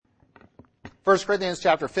1 Corinthians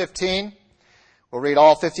chapter 15. We'll read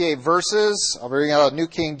all 58 verses. I'll be reading out of the New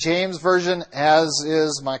King James Version, as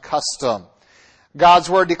is my custom. God's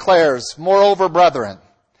word declares, "Moreover, brethren,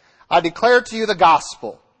 I declare to you the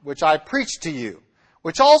gospel, which I preached to you,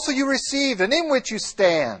 which also you received, and in which you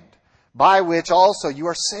stand, by which also you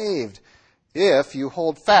are saved, if you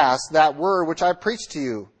hold fast that word which I preached to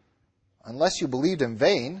you, unless you believed in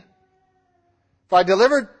vain. For I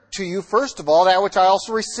delivered to you first of all that which I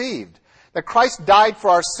also received, that Christ died for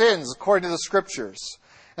our sins according to the Scriptures,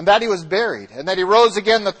 and that he was buried, and that he rose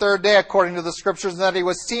again the third day according to the Scriptures, and that he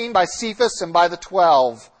was seen by Cephas and by the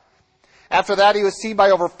 12. After that he was seen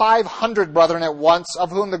by over 500 brethren at once,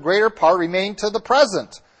 of whom the greater part remain to the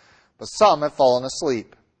present, but some have fallen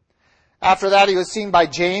asleep. After that he was seen by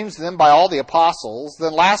James, and then by all the apostles.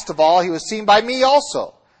 Then last of all he was seen by me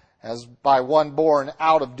also, as by one born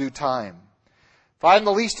out of due time. For I am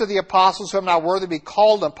the least of the apostles, who am not worthy to be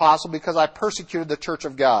called an apostle, because I persecuted the church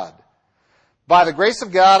of God. By the grace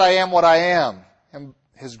of God I am what I am, and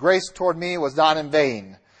his grace toward me was not in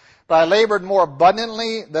vain. But I labored more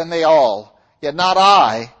abundantly than they all, yet not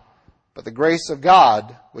I, but the grace of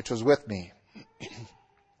God which was with me.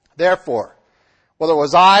 Therefore, whether it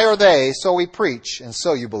was I or they, so we preach, and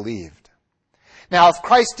so you believed. Now if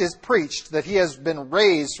Christ is preached that he has been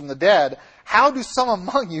raised from the dead, how do some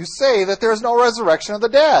among you say that there is no resurrection of the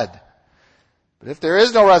dead? But if there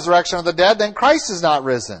is no resurrection of the dead, then Christ is not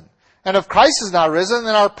risen. And if Christ is not risen,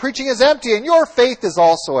 then our preaching is empty, and your faith is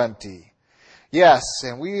also empty. Yes,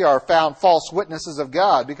 and we are found false witnesses of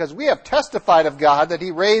God, because we have testified of God that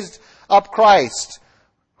he raised up Christ,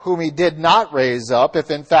 whom he did not raise up,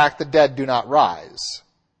 if in fact the dead do not rise.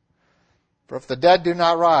 For if the dead do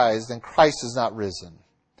not rise, then Christ is not risen.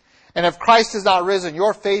 And if Christ is not risen,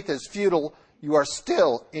 your faith is futile. You are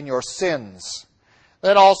still in your sins.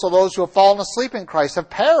 Then also those who have fallen asleep in Christ have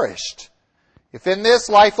perished. If in this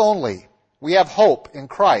life only we have hope in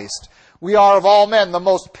Christ, we are of all men the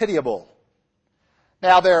most pitiable.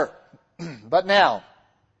 But now,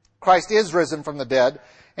 Christ is risen from the dead,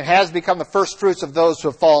 and has become the first fruits of those who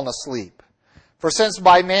have fallen asleep. For since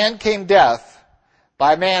by man came death,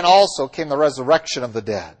 by man also came the resurrection of the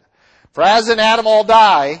dead. For as in Adam all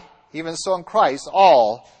die, even so in Christ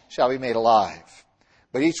all shall be made alive.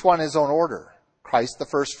 But each one in his own order. Christ the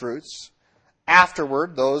first fruits.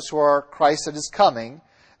 Afterward, those who are Christ at his coming.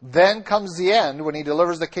 Then comes the end, when he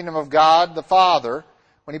delivers the kingdom of God the Father,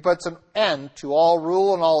 when he puts an end to all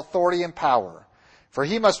rule and all authority and power. For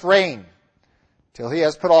he must reign till he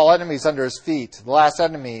has put all enemies under his feet. The last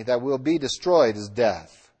enemy that will be destroyed is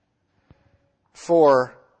death.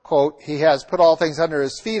 For, quote, he has put all things under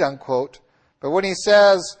his feet, unquote. But when he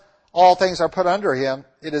says all things are put under him,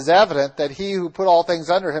 it is evident that he who put all things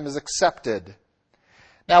under him is accepted.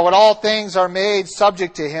 Now when all things are made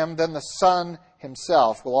subject to him, then the Son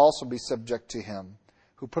himself will also be subject to him,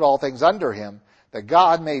 who put all things under him, that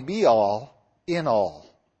God may be all in all.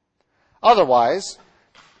 Otherwise,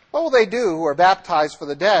 what will they do who are baptized for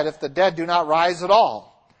the dead if the dead do not rise at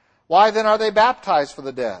all? Why then are they baptized for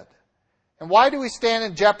the dead? And why do we stand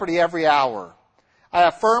in jeopardy every hour? I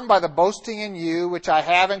affirm by the boasting in you, which I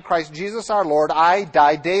have in Christ Jesus our Lord, I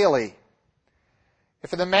die daily.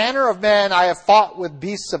 If in the manner of men I have fought with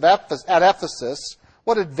beasts at Ephesus,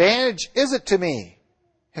 what advantage is it to me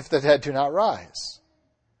if the dead do not rise?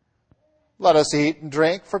 Let us eat and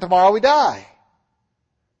drink, for tomorrow we die.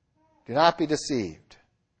 Do not be deceived.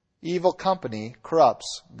 Evil company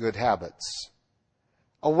corrupts good habits.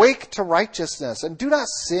 Awake to righteousness, and do not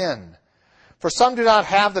sin. For some do not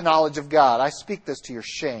have the knowledge of God. I speak this to your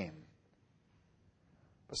shame.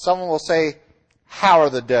 But someone will say, how are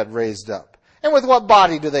the dead raised up? And with what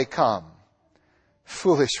body do they come?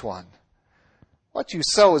 Foolish one. What you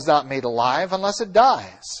sow is not made alive unless it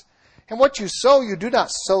dies. And what you sow, you do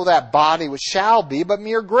not sow that body which shall be, but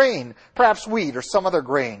mere grain, perhaps wheat or some other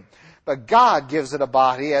grain. But God gives it a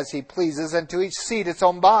body as he pleases, and to each seed its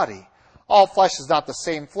own body. All flesh is not the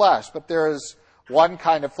same flesh, but there is one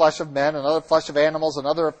kind of flesh of men, another flesh of animals,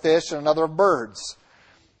 another of fish, and another of birds.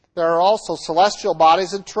 There are also celestial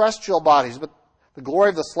bodies and terrestrial bodies, but the glory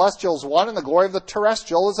of the celestial is one, and the glory of the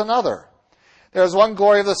terrestrial is another. There is one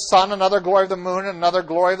glory of the sun, another glory of the moon, and another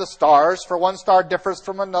glory of the stars, for one star differs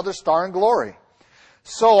from another star in glory.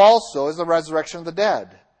 So also is the resurrection of the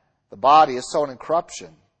dead. The body is sown in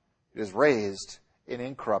corruption. It is raised in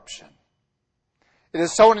incorruption. It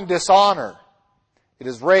is sown in dishonor. It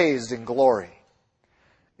is raised in glory.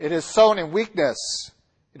 It is sown in weakness.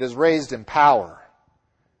 It is raised in power.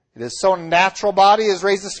 It is sown in natural body. It is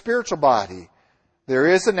raised a spiritual body. There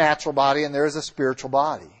is a natural body and there is a spiritual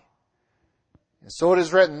body. And so it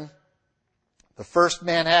is written, The first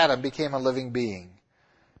man, Adam, became a living being.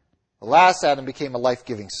 The last Adam became a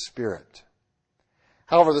life-giving spirit.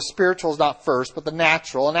 However, the spiritual is not first, but the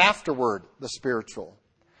natural, and afterward the spiritual.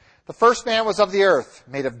 The first man was of the earth,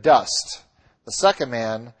 made of dust. The second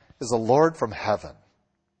man is the Lord from heaven.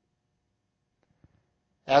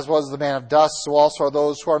 As was the man of dust, so also are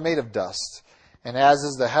those who are made of dust. And as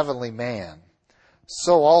is the heavenly man,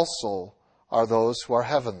 so also are those who are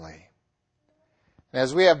heavenly. And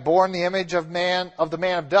as we have borne the image of the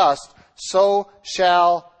man of dust, so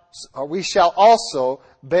we shall also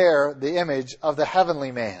bear the image of the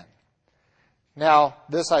heavenly man. Now,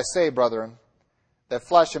 this I say, brethren, that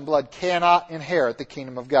flesh and blood cannot inherit the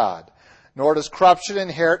kingdom of God, nor does corruption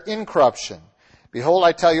inherit incorruption. Behold,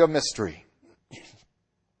 I tell you a mystery.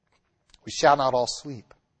 We shall not all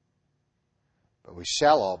sleep, but we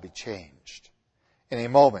shall all be changed in a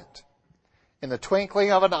moment, in the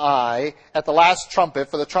twinkling of an eye, at the last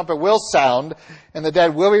trumpet, for the trumpet will sound, and the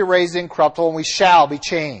dead will be raised incorruptible, and we shall be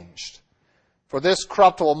changed. For this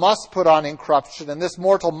corruptible must put on incorruption, and this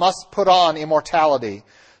mortal must put on immortality.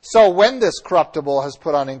 So when this corruptible has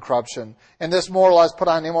put on incorruption, and this mortal has put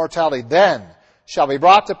on immortality, then shall be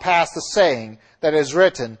brought to pass the saying that is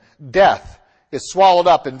written, Death is swallowed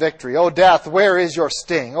up in victory. O death, where is your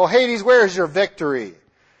sting? O Hades, where is your victory?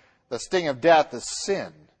 The sting of death is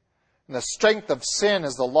sin, and the strength of sin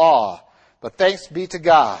is the law. But thanks be to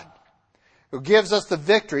God, who gives us the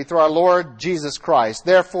victory through our Lord Jesus Christ.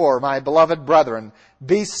 Therefore, my beloved brethren,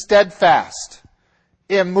 be steadfast,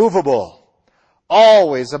 immovable,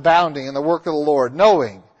 always abounding in the work of the Lord,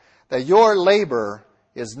 knowing that your labor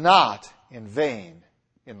is not in vain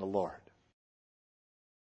in the Lord.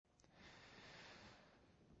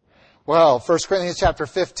 Well, 1 Corinthians chapter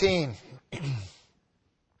 15,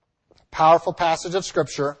 powerful passage of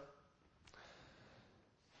Scripture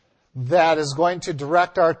that is going to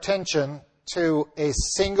direct our attention to a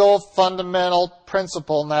single fundamental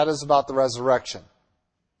principle, and that is about the resurrection.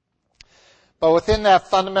 But within that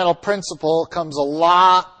fundamental principle comes a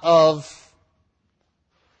lot of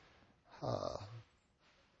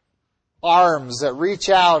arms that reach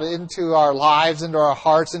out into our lives, into our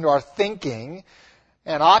hearts, into our thinking,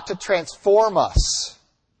 and ought to transform us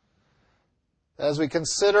as we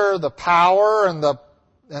consider the power and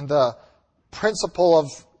the principle of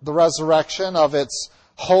the resurrection, of its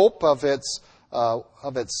hope, of its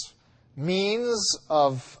means,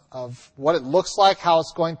 of what it looks like, how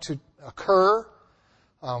it's going to occur.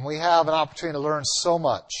 We have an opportunity to learn so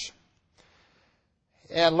much,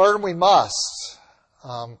 and learn we must.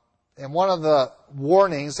 And one of the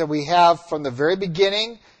warnings that we have from the very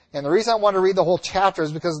beginning, and the reason I want to read the whole chapter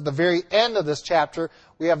is because at the very end of this chapter,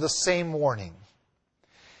 we have the same warning.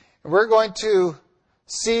 And we're going to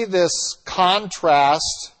see this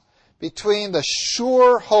contrast between the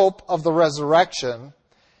sure hope of the resurrection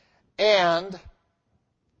and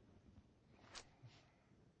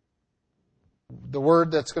the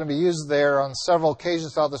word that's going to be used there on several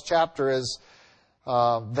occasions throughout this chapter is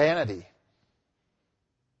vanity,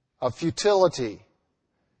 of futility.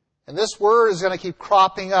 And this word is going to keep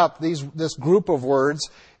cropping up, this group of words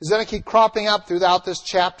is going to keep cropping up throughout this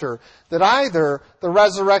chapter, that either the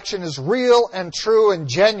resurrection is real and true and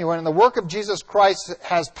genuine, and the work of Jesus Christ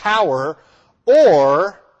has power,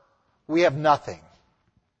 or we have nothing.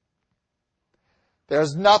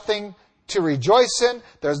 There's nothing to rejoice in.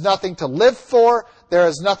 There's nothing to live for. There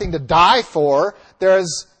is nothing to die for. There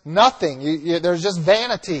is nothing. There's just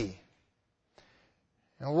vanity.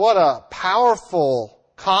 And what a powerful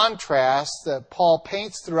contrast that Paul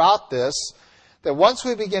paints throughout this, that once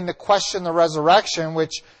we begin to question the resurrection,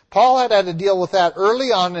 which Paul had to deal with that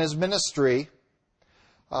early on in his ministry,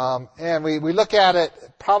 and we look at it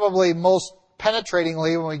probably most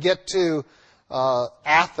penetratingly when we get to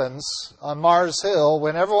Athens on Mars Hill,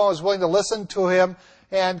 when everyone was willing to listen to him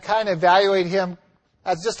and kind of evaluate him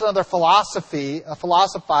as just another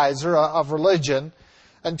philosophizer of religion,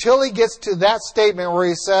 until he gets to that statement where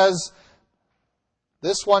he says,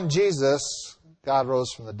 this one Jesus, God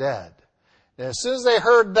rose from the dead. And as soon as they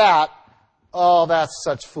heard that, oh, that's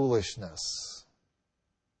such foolishness.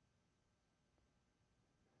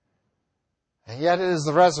 And yet it is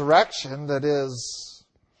the resurrection that is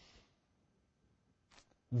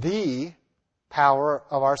the power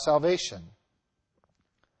of our salvation.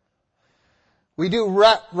 We do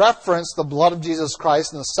reference the blood of Jesus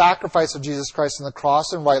Christ and the sacrifice of Jesus Christ on the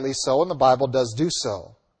cross, and rightly so, and the Bible does do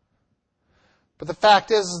so. But the fact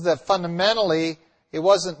is that fundamentally, it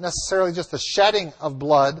wasn't necessarily just the shedding of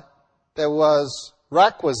blood that was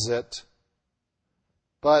requisite,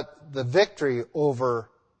 but the victory over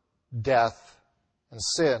death and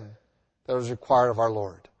sin that was required of our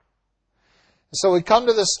Lord. So we come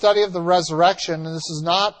to this study of the resurrection, and this is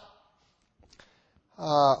not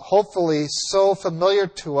hopefully so familiar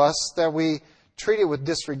to us that we treat it with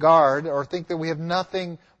disregard or think that we have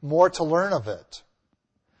nothing more to learn of it.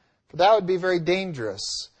 But that would be very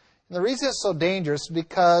dangerous. And the reason it's so dangerous is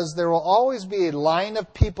because there will always be a line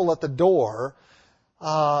of people at the door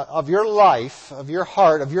of your life, of your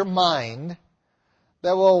heart, of your mind,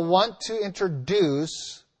 that will want to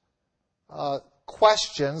introduce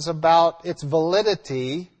questions about its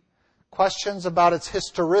validity, questions about its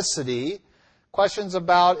historicity, questions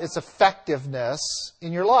about its effectiveness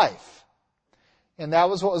in your life. And that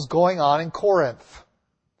was what was going on in Corinth.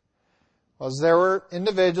 Was there were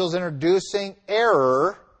individuals introducing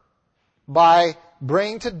error by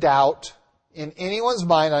bringing to doubt in anyone's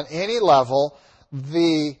mind on any level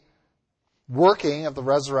the working of the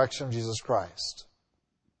resurrection of Jesus Christ.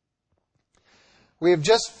 We have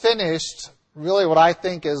just finished really what I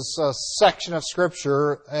think is a section of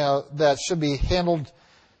Scripture that should be handled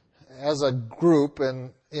as a group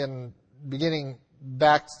in beginning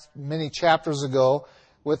back many chapters ago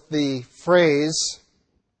with the phrase,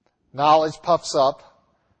 knowledge puffs up,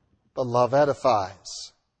 but love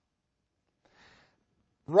edifies.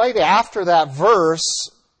 Right after that verse,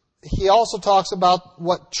 he also talks about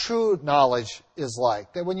what true knowledge is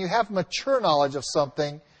like. That when you have mature knowledge of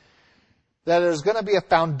something, that there's going to be a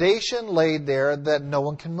foundation laid there that no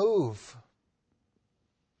one can move.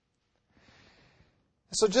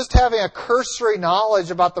 So just having a cursory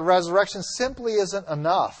knowledge about the resurrection simply isn't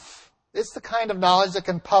enough. It's the kind of knowledge that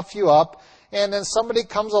can puff you up, and then somebody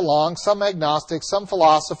comes along, some agnostic, some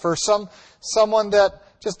philosopher, someone that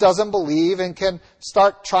just doesn't believe and can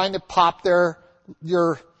start trying to pop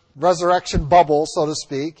your resurrection bubble, so to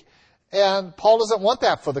speak. And Paul doesn't want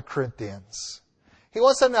that for the Corinthians. He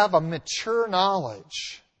wants them to have a mature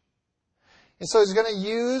knowledge. And so he's going to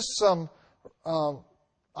use some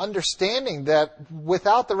understanding that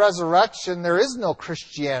without the resurrection, there is no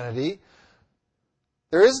Christianity,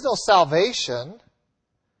 there is no salvation,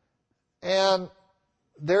 and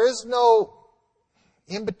there is no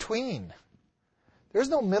in-between. There's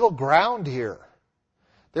no middle ground here.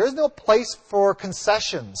 There is no place for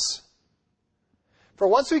concessions. For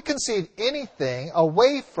once we concede anything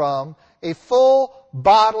away from a full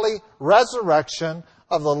bodily resurrection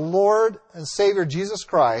of the Lord and Savior Jesus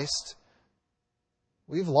Christ,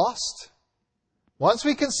 we've lost. Once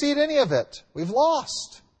we concede any of it, we've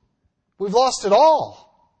lost. We've lost it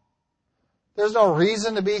all. There's no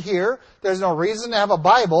reason to be here. There's no reason to have a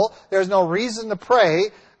Bible. There's no reason to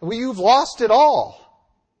pray. You've lost it all.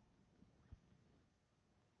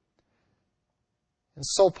 And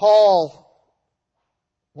so Paul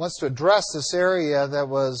wants to address this area that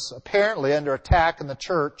was apparently under attack in the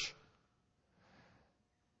church.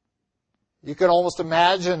 You can almost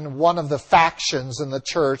imagine one of the factions in the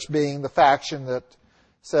church being the faction that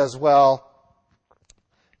says, well,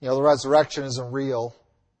 the resurrection isn't real.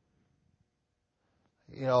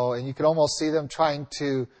 And you can almost see them trying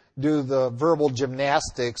to do the verbal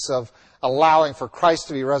gymnastics of allowing for Christ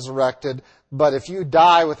to be resurrected. But if you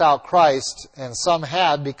die without Christ, and some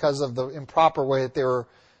had because of the improper way that they were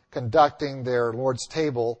conducting their Lord's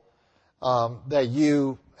table, that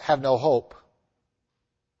you have no hope.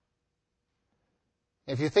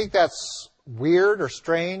 If you think that's weird or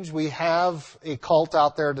strange, we have a cult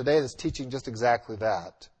out there today that's teaching just exactly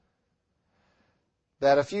that.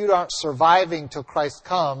 That if you aren't surviving till Christ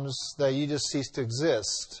comes, that you just cease to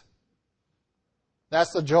exist.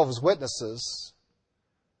 That's the Jehovah's Witnesses.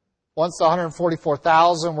 Once the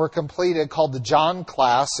 144,000 were completed, called the John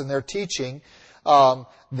class in their teaching,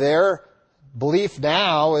 their belief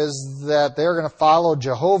now is that they're going to follow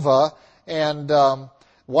Jehovah, and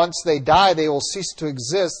once they die, they will cease to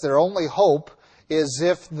exist. Their only hope is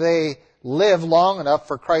if they live long enough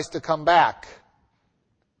for Christ to come back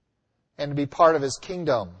and to be part of His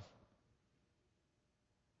kingdom.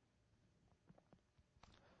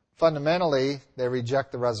 Fundamentally, they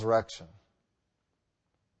reject the resurrection.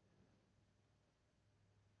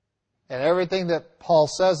 And everything that Paul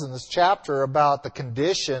says in this chapter about the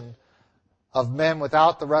condition of men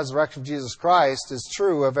without the resurrection of Jesus Christ is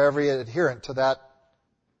true of every adherent to that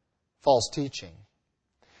false teaching.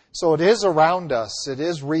 So it is around us. It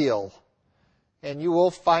is real. And you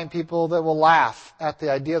will find people that will laugh at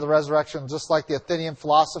the idea of the resurrection, just like the Athenian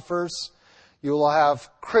philosophers. You will have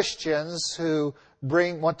Christians who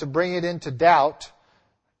want to bring it into doubt,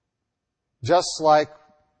 just like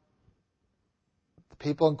the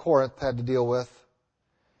people in Corinth had to deal with.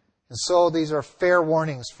 And so these are fair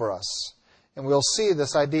warnings for us. And we'll see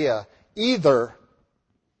this idea. Either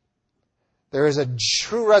there is a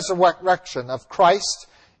true resurrection of Christ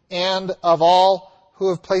and of all who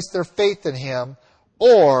have placed their faith in Him,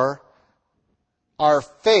 or our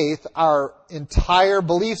faith, our entire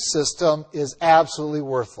belief system is absolutely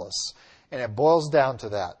worthless. And it boils down to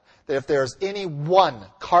that if there's any one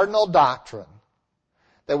cardinal doctrine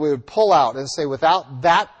that we would pull out and say, without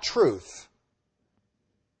that truth,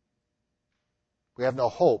 we have no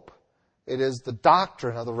hope, it is the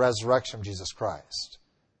doctrine of the resurrection of Jesus Christ.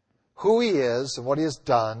 Who He is and what He has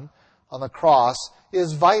done on the cross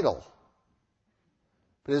is vital.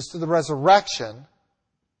 But it is through the resurrection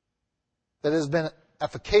that has been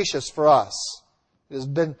efficacious for us. It has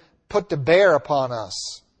been put to bear upon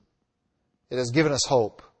us. It has given us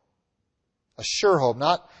hope. A sure hope,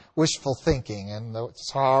 not wishful thinking. And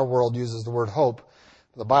that's how our world uses the word hope.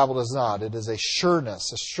 But the Bible does not. It is a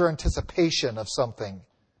sureness, a sure anticipation of something. And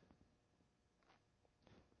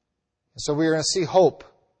so we are going to see hope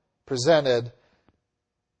presented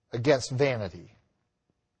against vanity.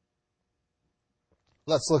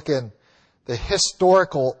 Let's look in the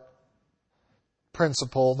historical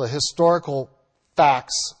principle, the historical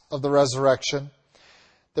facts of the resurrection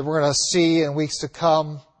that we're going to see in weeks to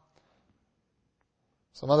come.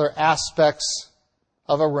 Some other aspects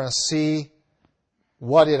of it, we're going to see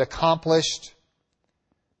what it accomplished.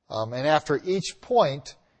 And after each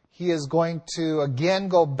point, he is going to again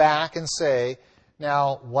go back and say,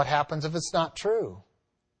 now, what happens if it's not true?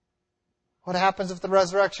 What happens if the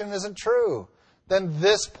resurrection isn't true? Then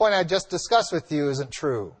this point I just discussed with you isn't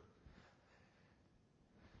true.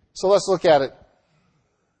 So let's look at it.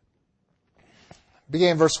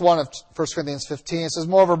 Beginning in verse 1 of 1 Corinthians 15, it says,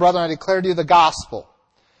 Moreover, brethren, I declare to you the gospel,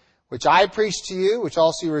 which I preached to you, which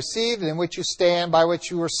also you received, and in which you stand, by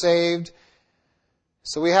which you were saved.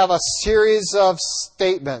 So we have a series of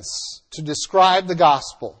statements to describe the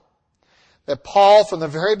gospel. That Paul, from the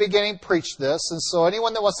very beginning, preached this, and so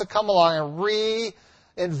anyone that wants to come along and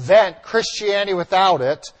reinvent Christianity without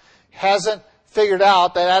it hasn't figured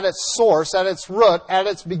out that at its source, at its root, at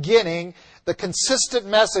its beginning, the consistent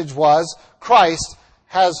message was Christ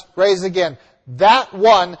has raised again. That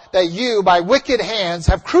one that you, by wicked hands,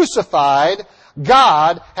 have crucified,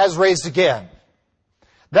 God has raised again.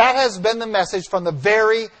 That has been the message from the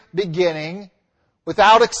very beginning,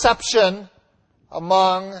 without exception,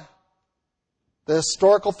 among the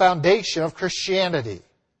historical foundation of Christianity.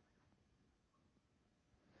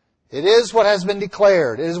 It is what has been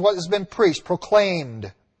declared. It is what has been preached,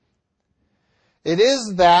 proclaimed. It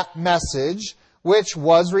is that message which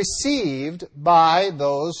was received by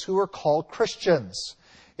those who were called Christians.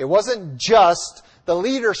 It wasn't just the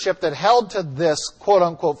leadership that held to this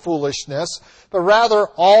quote-unquote foolishness, but rather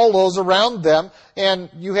all those around them. And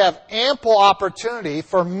you have ample opportunity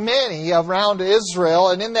for many around Israel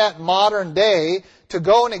and in that modern day to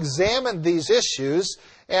go and examine these issues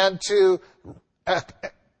and to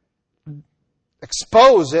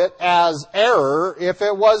expose it as error if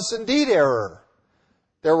it was indeed error.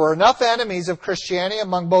 There were enough enemies of Christianity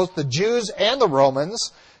among both the Jews and the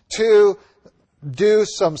Romans to do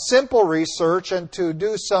some simple research and to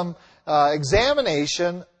do some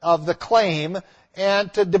examination of the claim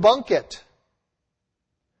and to debunk it.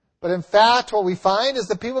 But in fact, what we find is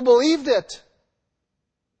that people believed it.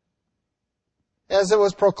 As it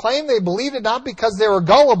was proclaimed, they believed it not because they were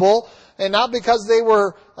gullible and not because they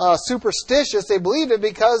were superstitious. They believed it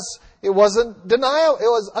because it wasn't denial. It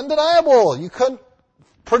was undeniable. You couldn't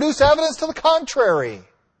produce evidence to the contrary.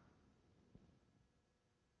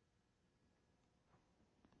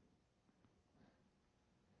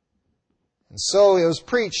 And so it was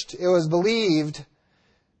preached, it was believed,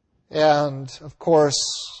 and of course,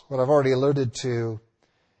 what I've already alluded to,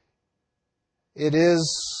 it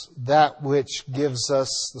is that which gives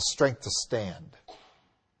us the strength to stand.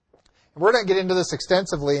 And we're going to get into this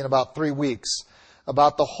extensively in about 3 weeks,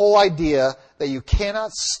 about the whole idea that you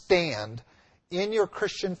cannot stand in your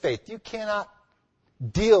Christian faith. You cannot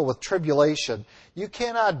deal with tribulation. You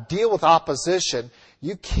cannot deal with opposition.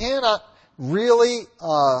 You cannot really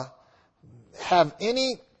have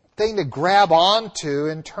anything to grab onto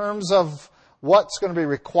in terms of what's going to be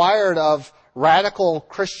required of radical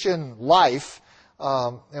Christian life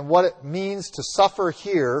and what it means to suffer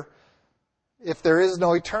here if there is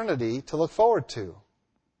no eternity to look forward to.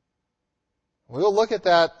 We'll look at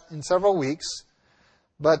that in several weeks.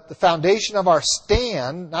 But the foundation of our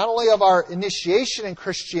stand, not only of our initiation in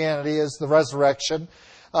Christianity is the resurrection,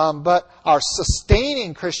 but our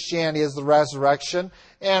sustaining Christianity is the resurrection.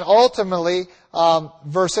 And ultimately,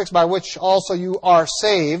 verse 6, by which also you are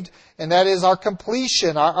saved. And that is our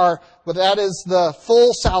completion. But that is the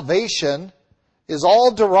full salvation is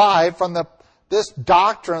all derived from this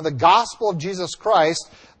doctrine, the gospel of Jesus Christ,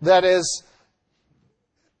 that is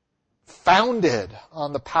founded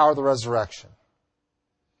on the power of the resurrection.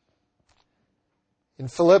 In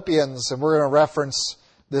Philippians, and we're going to reference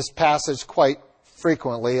this passage quite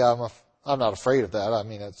frequently. I'm not afraid of that. I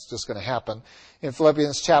mean, it's just going to happen. In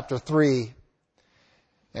Philippians chapter 3,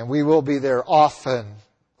 and we will be there often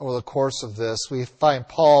over the course of this, we find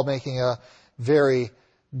Paul making a very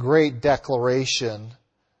great declaration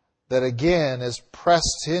that again is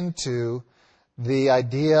pressed into the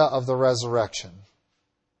idea of the resurrection.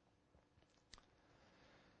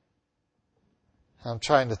 I'm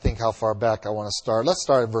trying to think how far back I want to start. Let's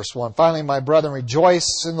start at verse 1. Finally, my brethren,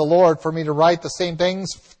 rejoice in the Lord. For me to write the same things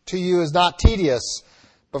to you is not tedious,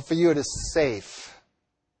 but for you it is safe.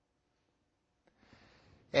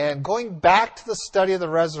 And going back to the study of the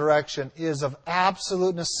resurrection is of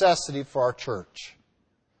absolute necessity for our church,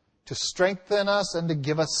 to strengthen us and to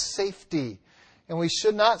give us safety. And we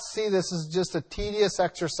should not see this as just a tedious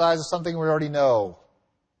exercise of something we already know.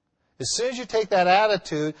 As soon as you take that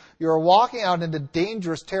attitude, you're walking out into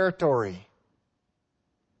dangerous territory.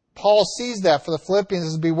 Paul sees that for the Philippians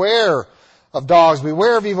as beware of dogs,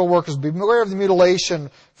 beware of evil workers, beware of the mutilation,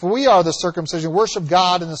 for we are the circumcision, worship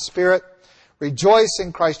God in the Spirit, rejoice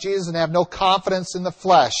in Christ Jesus, and have no confidence in the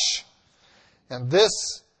flesh. And this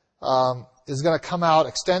is going to come out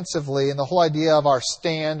extensively in the whole idea of our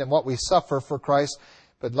stand and what we suffer for Christ.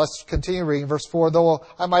 But let's continue reading. Verse 4, though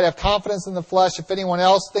I might have confidence in the flesh, if anyone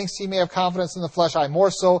else thinks he may have confidence in the flesh, I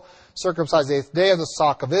more so, circumcised the 8th day of the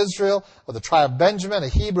stock of Israel, of the tribe of Benjamin, a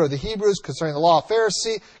Hebrew of the Hebrews, concerning the law of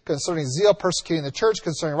Pharisee, concerning zeal, persecuting the church,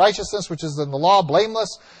 concerning righteousness, which is in the law,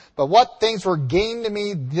 blameless. But what things were gained to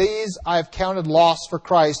me, these I have counted loss for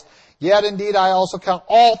Christ. Yet indeed I also count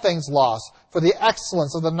all things loss, for the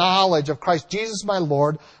excellence of the knowledge of Christ Jesus my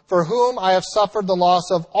Lord, for whom I have suffered the loss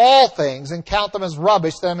of all things, and count them as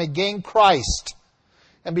rubbish, that I may gain Christ,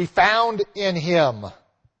 and be found in Him,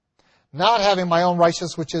 not having my own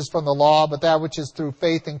righteousness which is from the law, but that which is through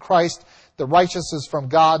faith in Christ, the righteousness from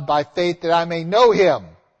God by faith, that I may know Him,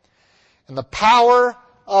 and the power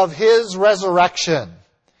of His resurrection,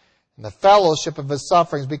 and the fellowship of His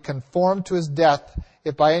sufferings, be conformed to His death,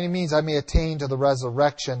 if by any means I may attain to the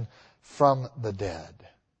resurrection from the dead.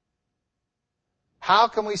 How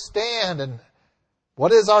can we stand, and what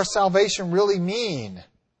does our salvation really mean?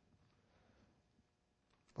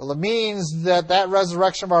 Well, it means that that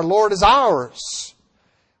resurrection of our Lord is ours.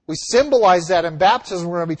 We symbolize that in baptism.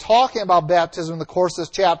 We're going to be talking about baptism in the course of this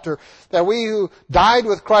chapter, that we who died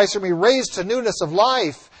with Christ are going to be raised to newness of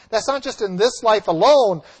life. That's not just in this life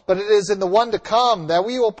alone, but it is in the one to come, that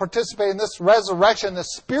we will participate in this resurrection,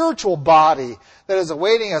 this spiritual body that is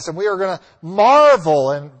awaiting us, and we are going to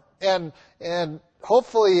marvel and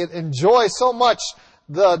hopefully enjoy so much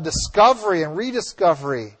the discovery and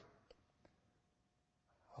rediscovery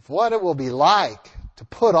of what it will be like to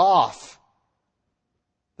put off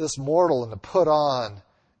this mortal and to put on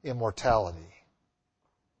immortality.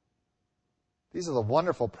 These are the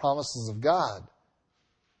wonderful promises of God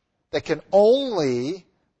that can only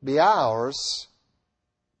be ours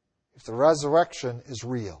if the resurrection is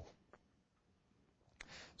real.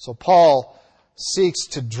 So Paul seeks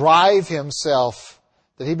to drive himself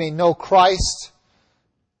that he may know Christ,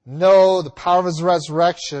 know the power of His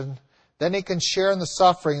resurrection, then he can share in the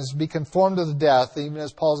sufferings, be conformed to the death, even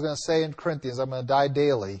as Paul's going to say in Corinthians, I'm going to die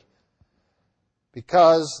daily,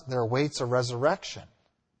 because there awaits a resurrection.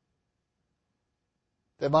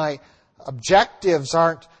 That my objectives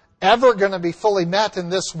aren't ever going to be fully met in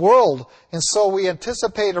this world. And so we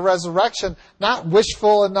anticipate a resurrection, not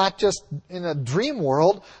wishful and not just in a dream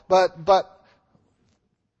world, but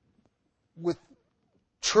with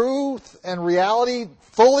truth and reality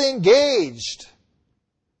fully engaged.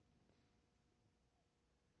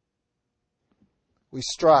 We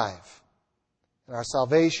strive. And our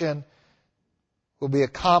salvation will be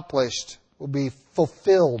accomplished, will be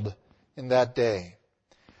fulfilled in that day.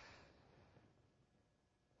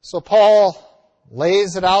 So Paul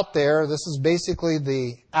lays it out there. This is basically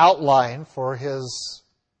the outline for his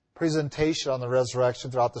presentation on the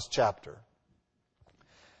resurrection throughout this chapter.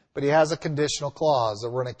 But he has a conditional clause that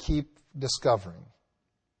we're going to keep discovering.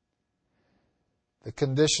 The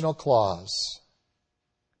conditional clause,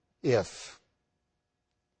 if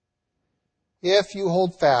you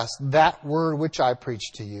hold fast that word which I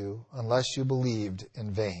preached to you, unless you believed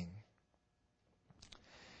in vain.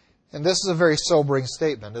 And this is a very sobering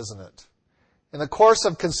statement, isn't it? In the course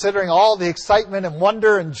of considering all the excitement and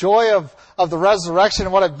wonder and joy of the resurrection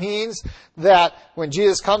and what it means, that when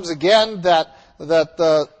Jesus comes again, that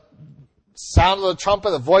the sound of the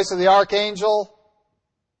trumpet, the voice of the archangel,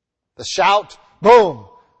 the shout, boom,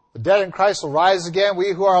 the dead in Christ will rise again.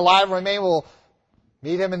 We who are alive and remain will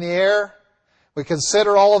meet Him in the air. We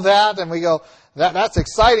consider all of that and we go, that's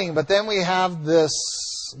exciting, but then we have this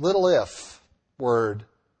little if word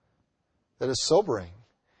that is sobering.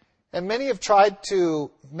 And many have tried to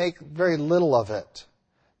make very little of it.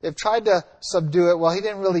 They've tried to subdue it. Well, He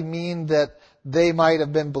didn't really mean that they might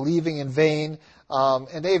have been believing in vain.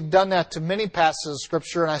 And they've done that to many passages of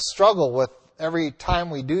Scripture, and I struggle with every time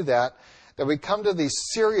we do that we come to these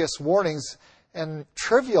serious warnings and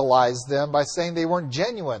trivialize them by saying they weren't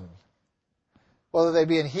genuine. Whether they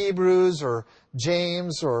be in Hebrews or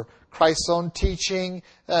James or Christ's own teaching.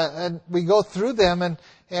 And we go through them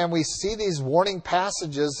and we see these warning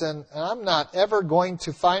passages, and I'm not ever going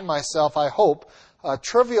to find myself, I hope,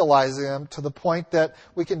 trivializing them to the point that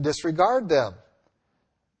we can disregard them.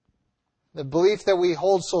 The belief that we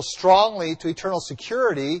hold so strongly to eternal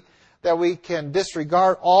security that we can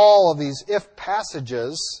disregard all of these if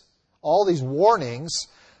passages, all these warnings,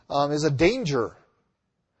 is a danger.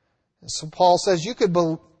 And so Paul says you could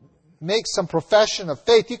make some profession of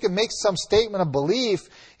faith, you can make some statement of belief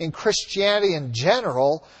in Christianity in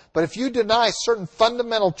general, but if you deny certain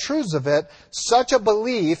fundamental truths of it, such a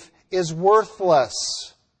belief is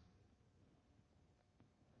worthless.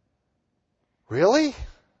 Really?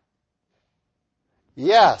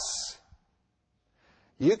 Yes.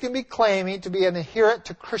 You can be claiming to be an adherent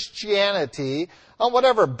to Christianity on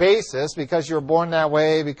whatever basis, because you were born that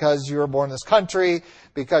way, because you were born in this country,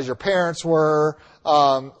 because your parents were,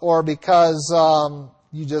 or because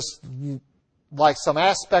you like some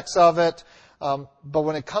aspects of it. But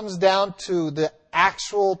when it comes down to the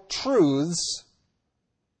actual truths,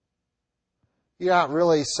 you're not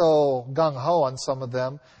really so gung-ho on some of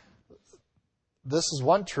them. This is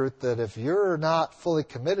one truth, that if you're not fully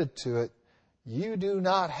committed to it, you do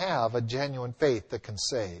not have a genuine faith that can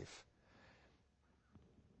save.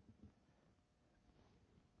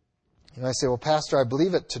 You might say, well, Pastor, I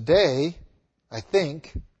believe it today, I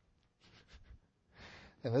think.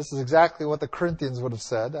 And this is exactly what the Corinthians would have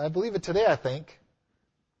said. I believe it today, I think.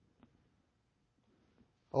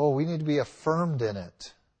 Oh, we need to be affirmed in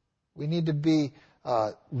it. We need to be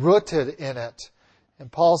rooted in it.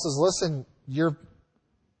 And Paul says, listen, your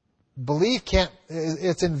belief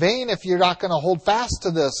it's in vain if you're not going to hold fast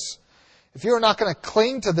to this. If you're not going to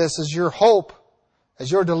cling to this as your hope,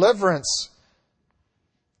 as your deliverance,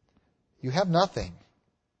 you have nothing.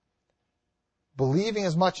 Believing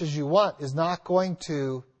as much as you want is not going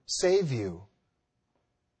to save you.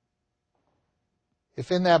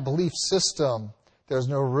 If in that belief system there's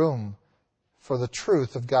no room for the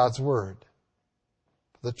truth of God's Word,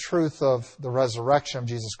 the truth of the resurrection of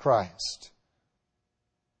Jesus Christ.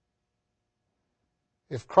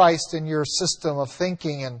 If Christ in your system of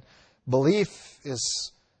thinking and belief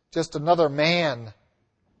is just another man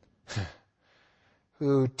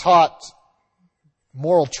who taught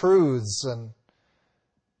moral truths and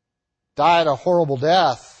died a horrible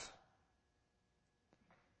death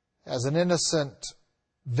as an innocent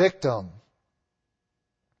victim,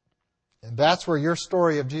 and that's where your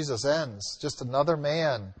story of Jesus ends. Just another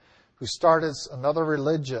man who started another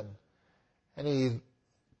religion, and he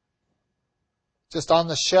just on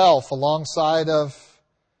the shelf alongside of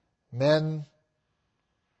men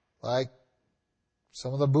like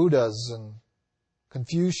some of the Buddhas and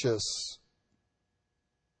Confucius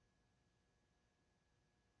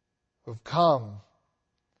who've come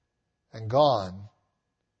and gone.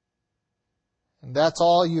 And that's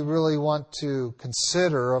all you really want to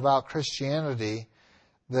consider about Christianity,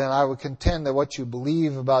 then I would contend that what you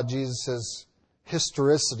believe about Jesus'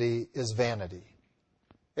 historicity is vanity.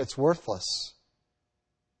 It's worthless.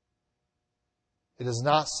 It is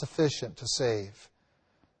not sufficient to save.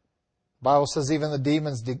 The Bible says even the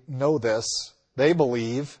demons know this. They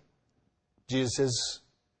believe Jesus is,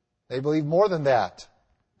 they believe more than that.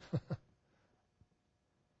 It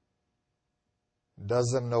does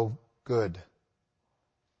them no good.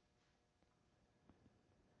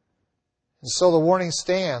 And so the warning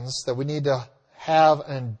stands that we need to have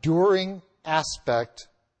an enduring aspect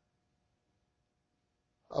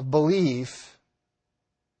of belief.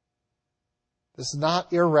 This is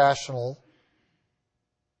not irrational.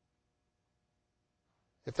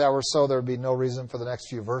 If that were so, there would be no reason for the next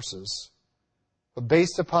few verses. But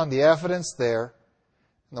based upon the evidence there,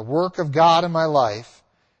 and the work of God in my life,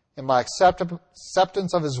 and my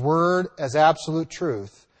acceptance of His Word as absolute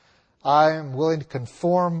truth, I am willing to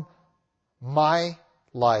conform my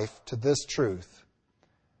life to this truth.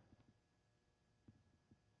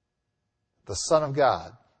 The Son of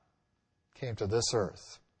God came to this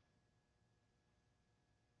earth,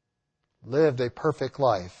 lived a perfect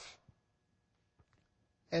life,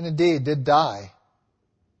 and indeed did die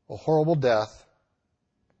a horrible death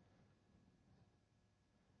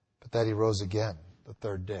but that He rose again the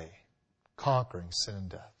third day, conquering sin and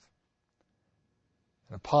death.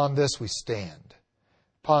 And upon this we stand.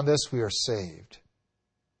 Upon this we are saved.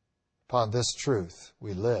 Upon this truth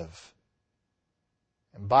we live.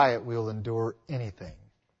 And by it we will endure anything.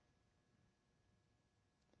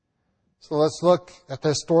 So let's look at the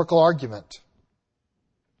historical argument.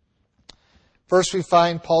 First we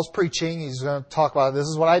find Paul's preaching. He's going to talk about, this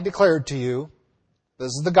is what I declared to you. This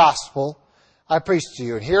is the gospel I preached to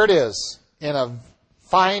you. And here it is in a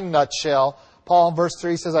fine nutshell. Paul in verse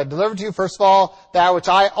 3 says, I delivered to you first of all that which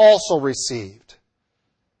I also received.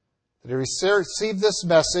 That he received this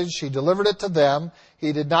message. He delivered it to them.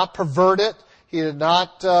 He did not pervert it. He did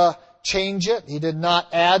not change it. He did not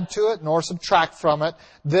add to it nor subtract from it.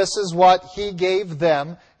 This is what he gave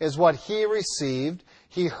them, is what he received.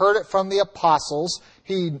 He heard it from the apostles.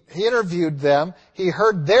 He interviewed them. He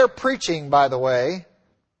heard their preaching, by the way.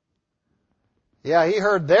 Yeah, he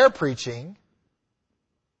heard their preaching.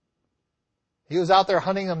 He was out there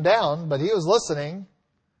hunting them down, but he was listening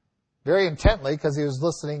very intently because he was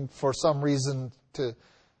listening for some reason for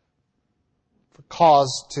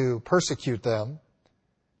cause to persecute them.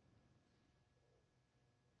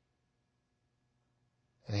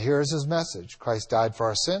 And here's his message. Christ died for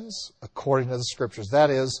our sins according to the Scriptures. That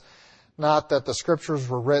is, not that the Scriptures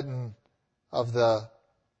were written of the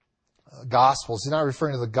Gospels. He's not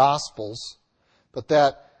referring to the Gospels, but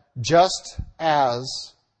that just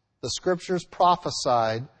as the Scriptures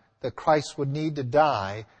prophesied that Christ would need to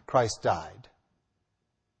die, Christ died.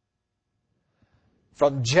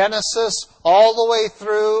 From Genesis all the way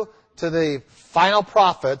through to the final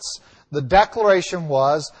prophets, the declaration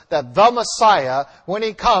was that the Messiah, when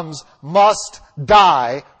He comes, must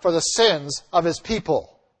die for the sins of His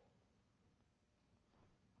people.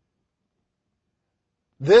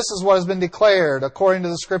 This is what has been declared according to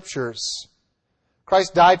the Scriptures.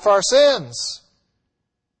 Christ died for our sins.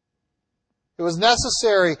 It was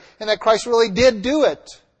necessary, and that Christ really did do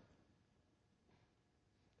it.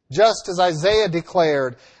 Just as Isaiah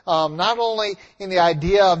declared, not only in the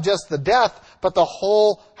idea of just the death, but the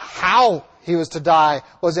whole how He was to die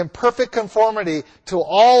was in perfect conformity to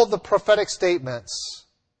all of the prophetic statements.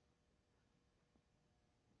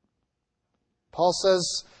 Paul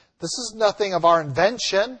says, this is nothing of our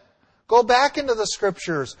invention. Go back into the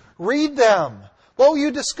Scriptures. Read them. What will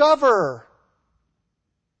you discover?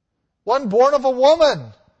 One born of a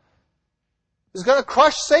woman is going to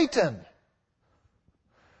crush Satan.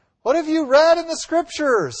 What have you read in the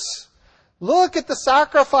Scriptures? Look at the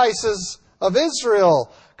sacrifices of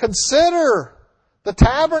Israel. Consider the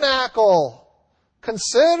tabernacle.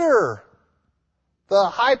 Consider the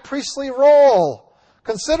high priestly role.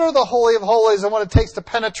 Consider the Holy of Holies and what it takes to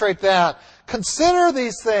penetrate that. Consider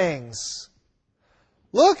these things.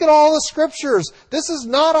 Look at all the Scriptures. This is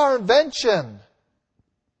not our invention.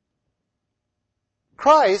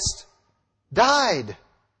 Christ died.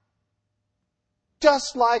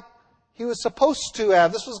 Just like He was supposed to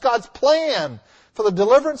have. This was God's plan for the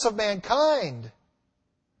deliverance of mankind.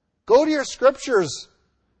 Go to your Scriptures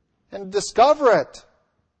and discover it.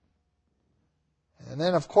 And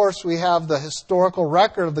then, of course, we have the historical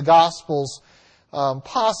record of the Gospels.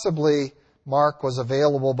 Possibly Mark was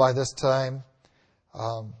available by this time.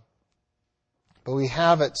 But we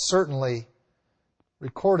have it certainly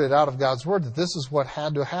recorded out of God's Word that this is what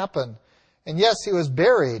had to happen. And yes, He was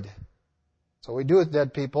buried. So we do with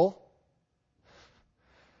dead people.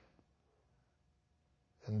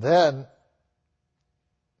 And then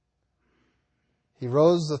He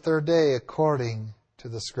rose the third day according to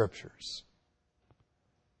the Scriptures.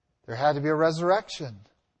 There had to be a resurrection.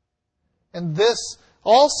 And this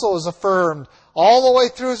also is affirmed all the way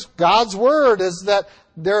through God's Word, is that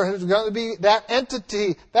there is going to be that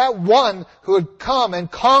entity, that one who would come and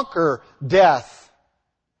conquer death.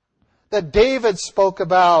 That David spoke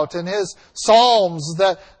about in his Psalms,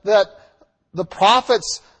 that the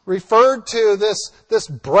prophets referred to this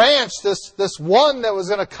branch, this one that was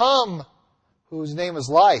going to come, whose name is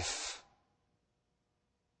life.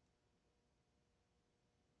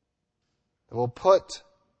 That will put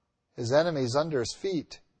His enemies under His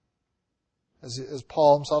feet. As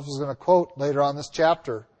Paul himself is going to quote later on this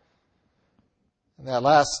chapter. And that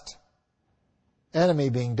last enemy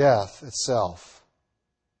being death itself.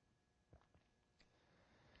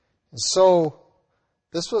 And so,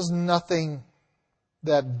 this was nothing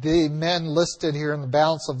that the men listed here in the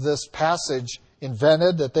balance of this passage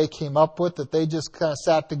invented, that they came up with, that they just kind of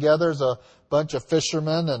sat together as a bunch of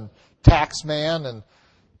fishermen and taxman and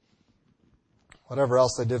whatever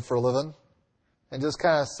else they did for a living, and just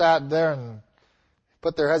kind of sat there and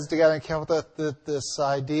put their heads together and came up with this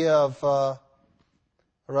idea of a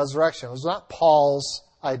The resurrection. It was not Paul's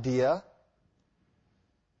idea.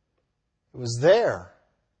 It was there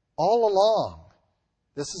all along.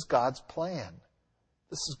 This is God's plan.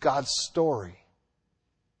 This is God's story.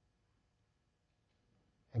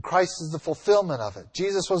 And Christ is the fulfillment of it.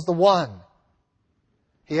 Jesus was the one.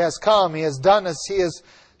 He has come. He has done as He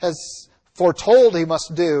has foretold He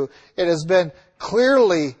must do. It has been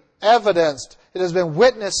clearly evidenced. It has been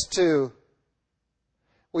witnessed to.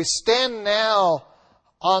 We stand now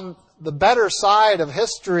on the better side of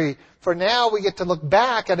history, for now we get to look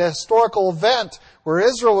back at a historical event where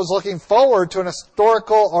Israel was looking forward to an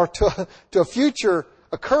historical or to a future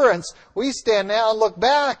occurrence. We stand now and look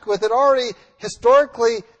back with it already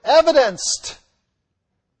historically evidenced.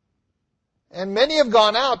 And many have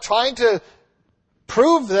gone out trying to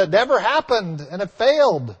prove that it never happened and it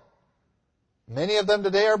failed. Many of them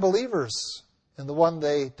today are believers in the one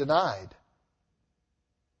they denied.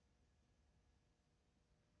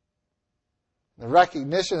 The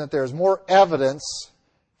recognition that there is more evidence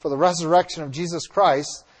for the resurrection of Jesus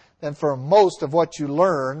Christ than for most of what you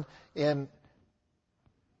learn in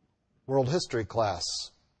world history class.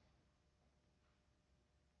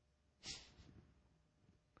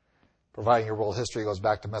 Providing your world history goes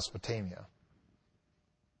back to Mesopotamia.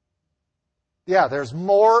 Yeah, there's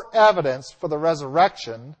more evidence for the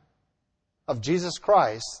resurrection of Jesus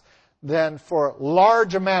Christ than for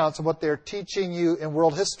large amounts of what they're teaching you in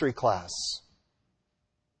world history class.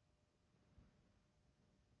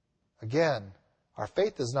 Again, our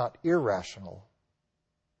faith is not irrational.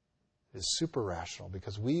 It is super rational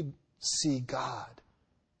because we see God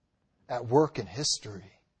at work in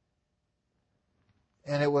history.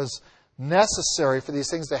 And it was necessary for these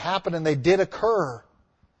things to happen, and they did occur.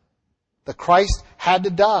 The Christ had to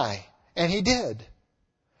die, and He did.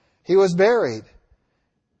 He was buried.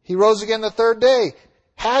 He rose again the third day.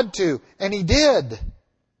 Had to, and He did.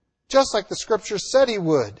 Just like the Scriptures said He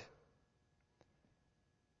would.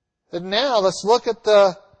 And now let's look at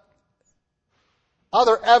the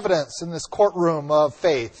other evidence in this courtroom of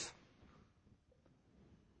faith.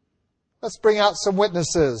 Let's bring out some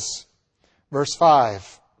witnesses. Verse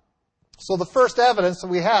 5. So the first evidence that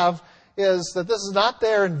we have is that this is not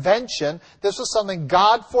their invention. This was something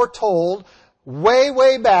God foretold way,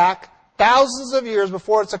 way back, thousands of years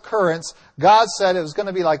before its occurrence. God said it was going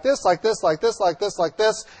to be like this, like this, like this, like this, like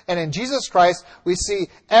this. And in Jesus Christ, we see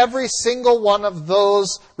every single one of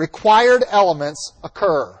those required elements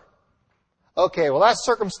occur. Okay, well that's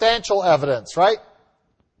circumstantial evidence, right?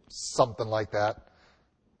 Something like that.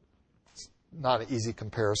 It's not an easy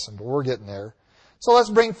comparison, but we're getting there. So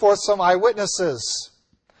let's bring forth some eyewitnesses.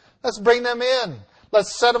 Let's bring them in.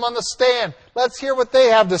 Let's set them on the stand. Let's hear what they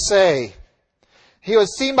have to say. He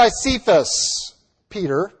was seen by Cephas,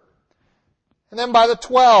 Peter, and then by the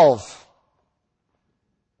 12.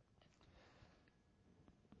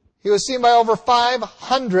 He was seen by over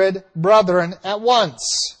 500 brethren at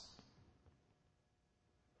once.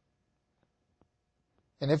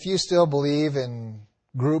 And if you still believe in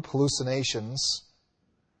group hallucinations,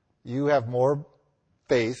 you have more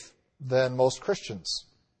faith than most Christians.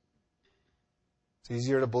 It's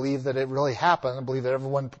easier to believe that it really happened than believe that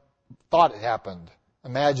everyone thought it happened,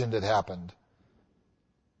 imagined it happened.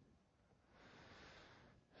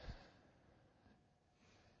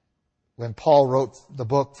 When Paul wrote the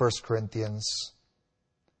book 1 Corinthians,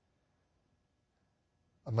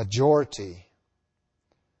 a majority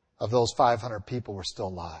of those 500 people were still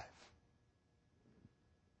alive.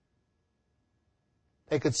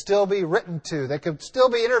 They could still be written to. They could still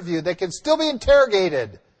be interviewed. They could still be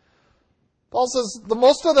interrogated. Paul says the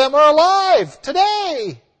most of them are alive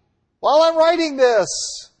today while I'm writing this.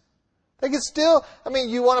 They could still,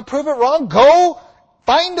 you want to prove it wrong? Go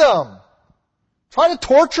find them. Try to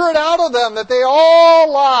torture it out of them that they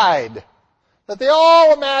all lied. That they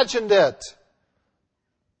all imagined it.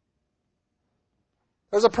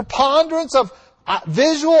 There's a preponderance of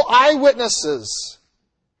visual eyewitnesses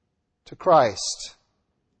to Christ.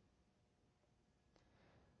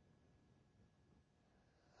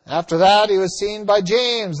 After that, he was seen by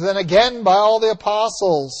James, then again by all the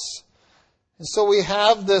apostles. And so we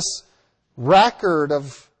have this record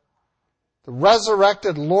of the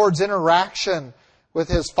resurrected Lord's interaction with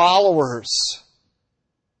His followers.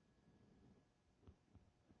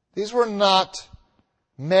 These were not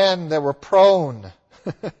men that were prone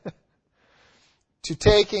to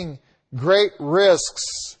taking great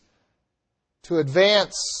risks to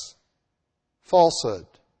advance falsehood.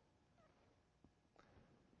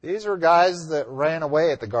 These were guys that ran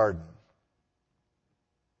away at the garden.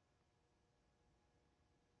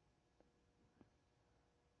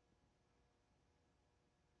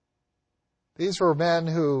 These were men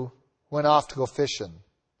who went off to go fishing,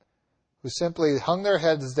 who simply hung their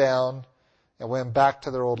heads down and went back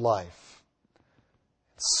to their old life.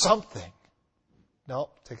 Something,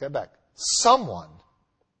 no, take that back. Someone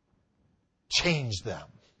changed them.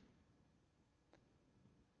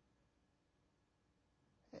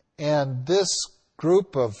 And this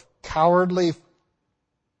group of cowardly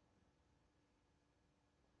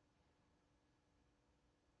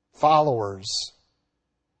followers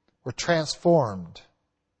were transformed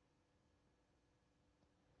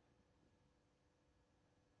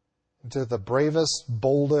into the bravest,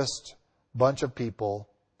 boldest bunch of people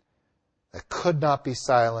that could not be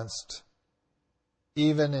silenced,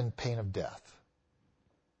 even in pain of death.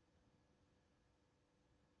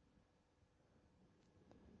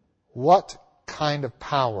 What kind of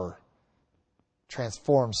power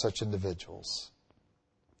transforms such individuals?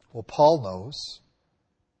 Well, Paul knows.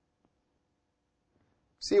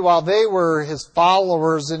 See, while they were his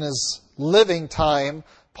followers in his living time,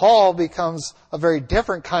 Paul becomes a very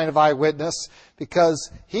different kind of eyewitness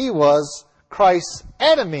because he was Christ's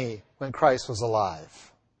enemy when Christ was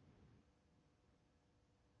alive.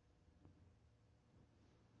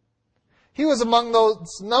 He was among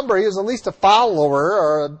those number. He was at least a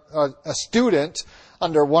follower or a student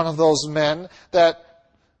under one of those men that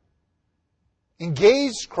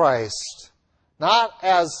engaged Christ, not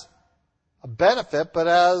as a benefit, but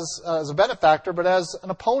as a benefactor, but as an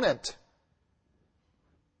opponent.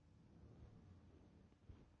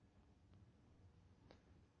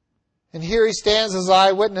 And here he stands as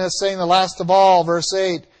eyewitness, saying the last of all, verse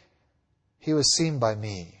 8, he was seen by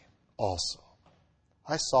me also.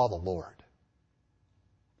 I saw the Lord.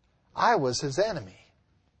 I was his enemy.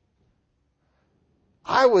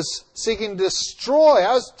 I was seeking to destroy.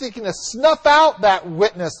 I was seeking to snuff out that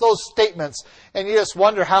witness, those statements. And you just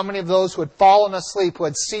wonder how many of those who had fallen asleep, who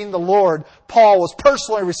had seen the Lord, Paul was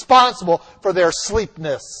personally responsible for their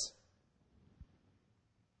sleepness.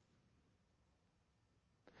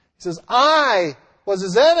 He says, I was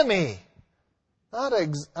his enemy.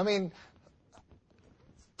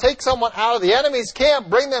 Take someone out of the enemy's camp,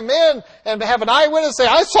 bring them in, and have an eyewitness say,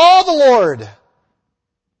 I saw the Lord.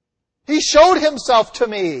 He showed himself to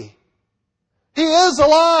me. He is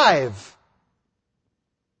alive.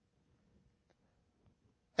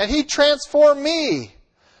 And he transformed me.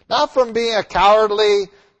 Not from being a cowardly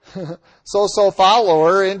so-so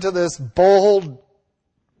follower into this bold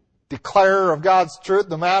declarer of God's truth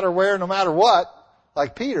no matter where, no matter what,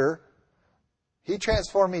 like Peter. He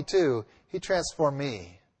transformed me too. He transformed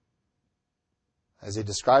me, as he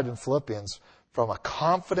described in Philippians, from a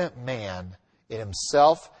confident man in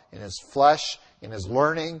himself, in his flesh, in his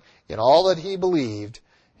learning, in all that he believed,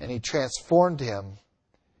 and he transformed him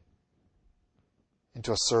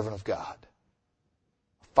into a servant of God,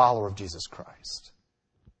 a follower of Jesus Christ.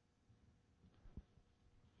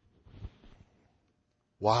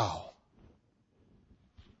 Wow.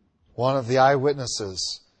 One of the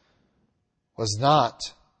eyewitnesses was not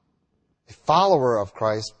a follower of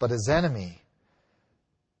Christ, but his enemy,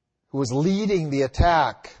 who was leading the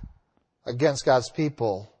attack against God's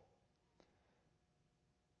people.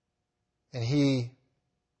 And he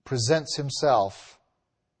presents himself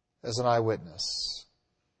as an eyewitness.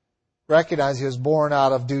 Recognize he was born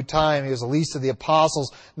out of due time. He was the least of the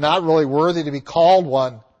apostles, not really worthy to be called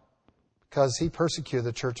one, because he persecuted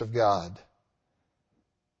the church of God.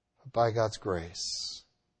 But by God's grace,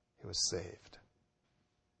 he was saved.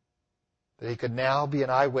 That he could now be an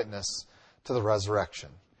eyewitness to the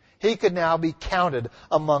resurrection. He could now be counted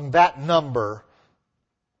among that number.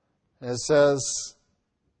 And it says,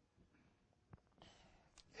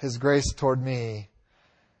 his grace toward me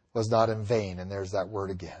was not in vain. And there's that word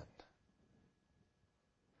again.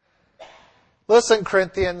 Listen,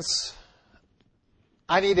 Corinthians,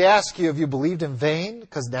 I need to ask you, have you believed in vain?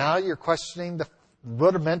 Because now you're questioning the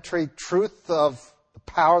rudimentary truth of the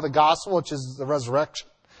power of the gospel, which is the resurrection.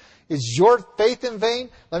 Is your faith in vain?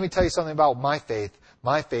 Let me tell you something about my faith.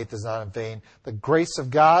 My faith is not in vain. The grace of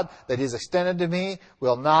God that is extended to me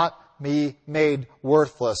will not be made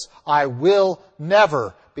worthless. I will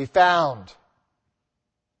never be found.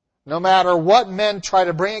 No matter what men try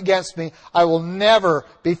to bring against me, I will never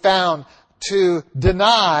be found to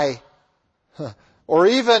deny or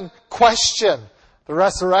even question the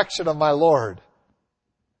resurrection of my Lord.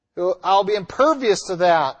 I'll be impervious to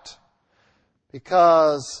that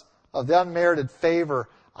because of the unmerited favor.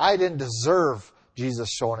 I didn't deserve Jesus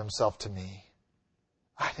showing himself to me.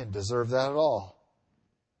 I didn't deserve that at all.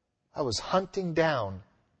 I was hunting down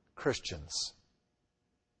Christians.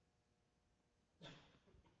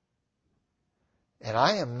 And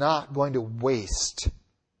I am not going to waste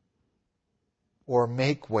or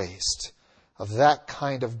make waste of that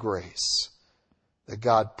kind of grace that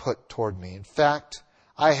God put toward me. In fact,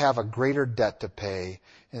 I have a greater debt to pay.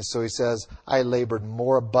 And so he says, I labored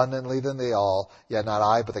more abundantly than they all, yet not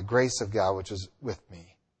I, but the grace of God which was with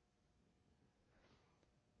me.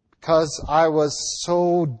 Because I was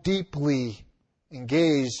so deeply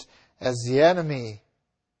engaged as the enemy,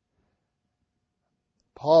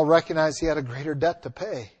 Paul recognized he had a greater debt to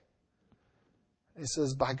pay. He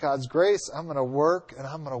says, by God's grace, I'm going to work, and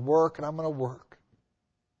I'm going to work, and I'm going to work.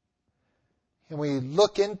 And we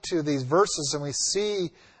look into these verses and we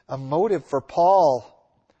see a motive for Paul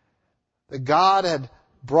that God had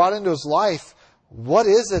brought into his life. What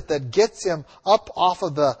is it that gets him up off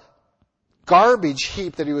of the garbage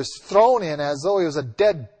heap that he was thrown in as though he was a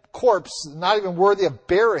dead corpse, not even worthy of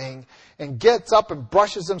burying, and gets up and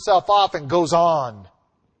brushes himself off and goes on?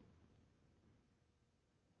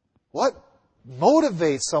 What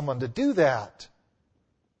motivates someone to do that?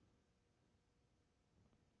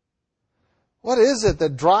 What is it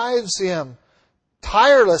that drives him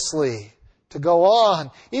tirelessly to go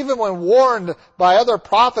on? Even when warned by other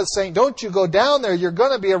prophets saying, don't you go down there, you're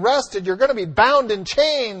going to be arrested, you're going to be bound in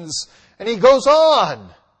chains. And he goes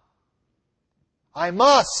on. I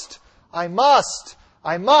must. Well,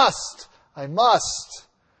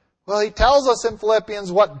 he tells us in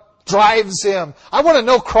Philippians what drives him. I want to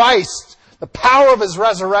know Christ, the power of His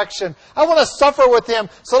resurrection. I want to suffer with Him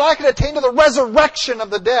so that I can attain to the resurrection of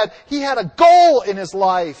the dead. He had a goal in his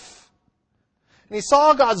life. And he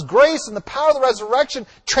saw God's grace and the power of the resurrection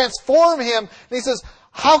transform him. And he says,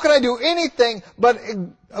 how can I do anything but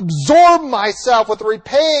absorb myself with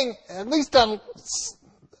repaying, at least on,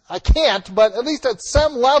 I can't, but at least at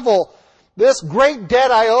some level, this great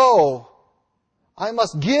debt I owe. I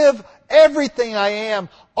must give everything I am,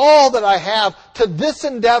 all that I have, to this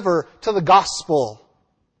endeavor, to the gospel.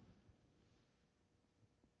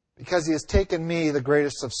 Because He has taken me, the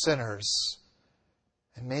greatest of sinners,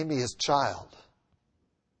 and made me His child.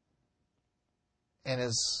 And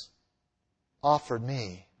has offered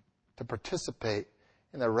me to participate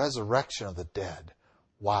in the resurrection of the dead.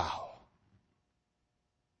 Wow.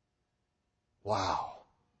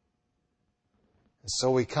 And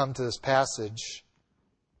so we come to this passage.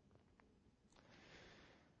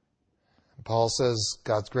 And Paul says,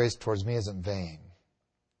 God's grace towards me isn't vain.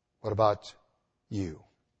 What about you?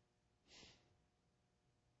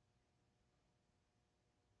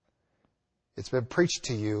 It's been preached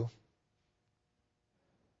to you,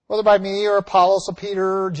 whether by me or Apollos or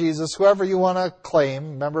Peter or Jesus, whoever you want to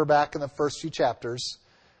claim. Remember back in the first few chapters,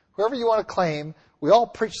 whoever you want to claim, we all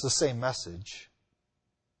preach the same message.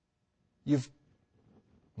 You've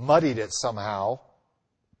muddied it somehow.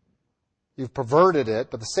 You've perverted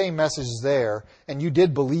it, but the same message is there, and you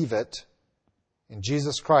did believe it in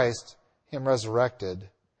Jesus Christ, Him resurrected.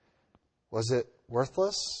 Was it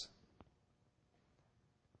worthless?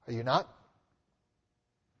 Are you not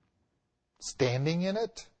standing in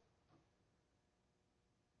it?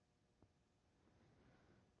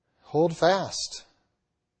 Hold fast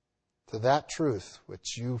to that truth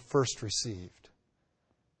which you first received.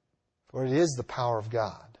 For it is the power of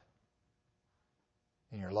God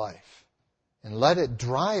in your life. And let it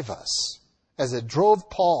drive us, as it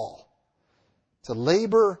drove Paul, to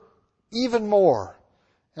labor even more.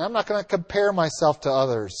 And I'm not going to compare myself to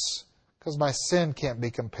others, because my sin can't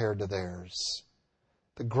be compared to theirs.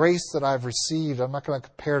 The grace that I've received, I'm not going to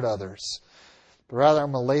compare to others. But rather,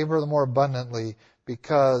 I'm going to labor the more abundantly,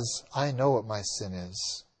 because I know what my sin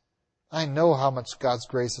is. I know how much God's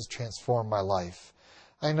grace has transformed my life.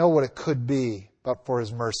 I know what it could be but for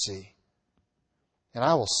His mercy. And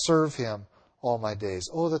I will serve Him all my days.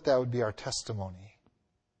 Oh, that would be our testimony.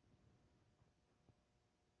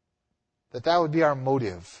 That would be our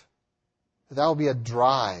motive. That would be a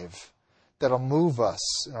drive that'll move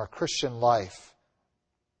us in our Christian life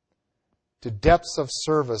to depths of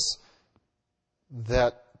service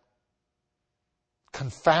that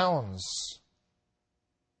confounds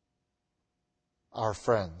our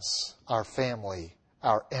friends, our family,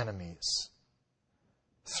 our enemies.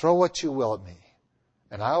 Throw what you will at me,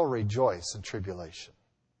 and I will rejoice in tribulation.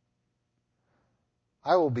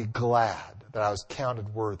 I will be glad that I was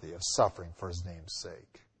counted worthy of suffering for His name's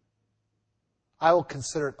sake. I will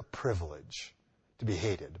consider it a privilege to be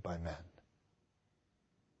hated by men.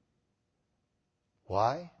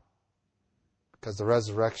 Why? Because the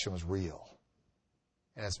resurrection was real,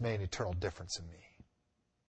 and it's made an eternal difference in me.